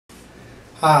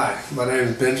Hi, my name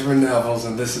is Benjamin Nevels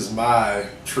and this is my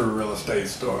true real estate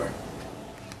story.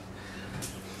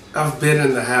 I've been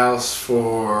in the house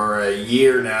for a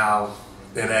year now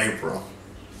in April,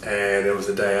 and it was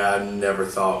a day I never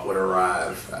thought would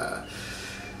arrive.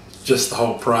 Just the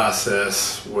whole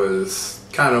process was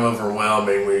kind of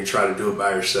overwhelming when you try to do it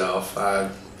by yourself. I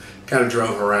kind of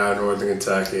drove around northern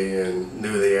Kentucky and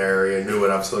knew the area, knew what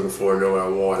I was looking for, knew what I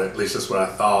wanted, at least that's what I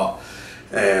thought.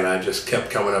 And I just kept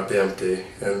coming up empty.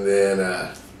 And then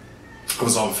I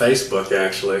was on Facebook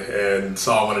actually and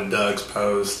saw one of Doug's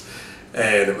posts,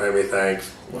 and it made me think,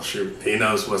 well shoot, he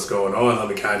knows what's going on, let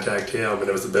me contact him. And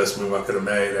it was the best move I could have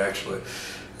made actually.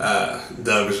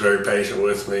 Doug was very patient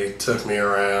with me, took me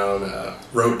around,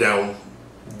 wrote down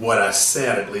what I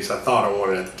said, at least I thought I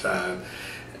wanted at the time.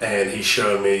 And he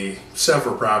showed me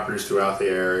several properties throughout the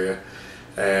area,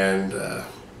 and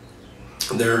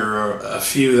there are a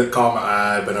few that caught my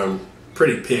eye, but I'm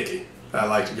pretty picky. I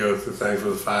like to go through things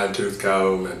with a fine-tooth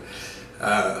comb,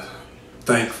 and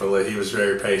thankfully he was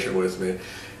very patient with me.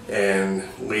 And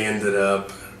we ended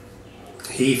up,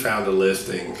 he found a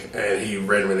listing and he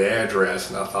read me the address,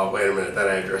 and I thought, wait a minute, that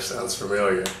address sounds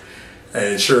familiar.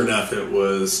 And sure enough, it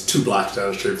was 2 blocks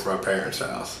down the street from my parents'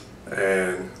 house.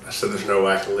 And I said, there's no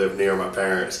way I can live near my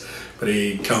parents. But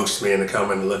he coaxed me into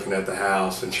coming and looking at the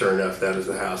house, and sure enough, that is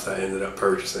the house I ended up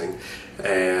purchasing.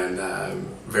 And I'm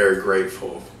very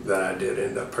grateful that I did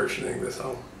end up purchasing this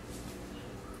home.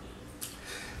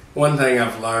 One thing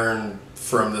I've learned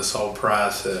from this whole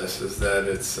process is that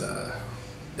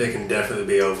it can definitely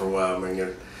be overwhelming.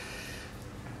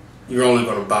 You're only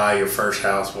going to buy your first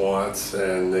house once,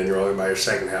 and then you're only going to buy your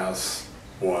second house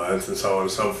once, and so on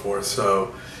and so forth.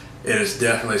 So it is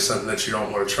definitely something that you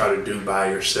don't want to try to do by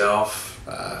yourself.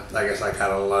 I guess I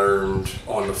kind of learned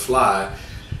on the fly.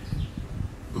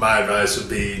 My advice would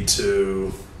be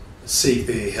to seek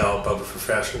the help of a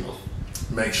professional.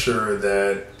 Make sure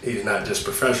that he's not just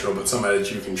professional, but somebody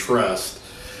that you can trust.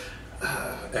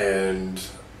 And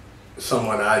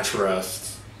someone I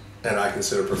trust and I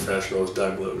consider professional is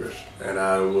Doug Leugers, and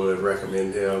I would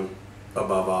recommend him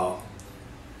above all.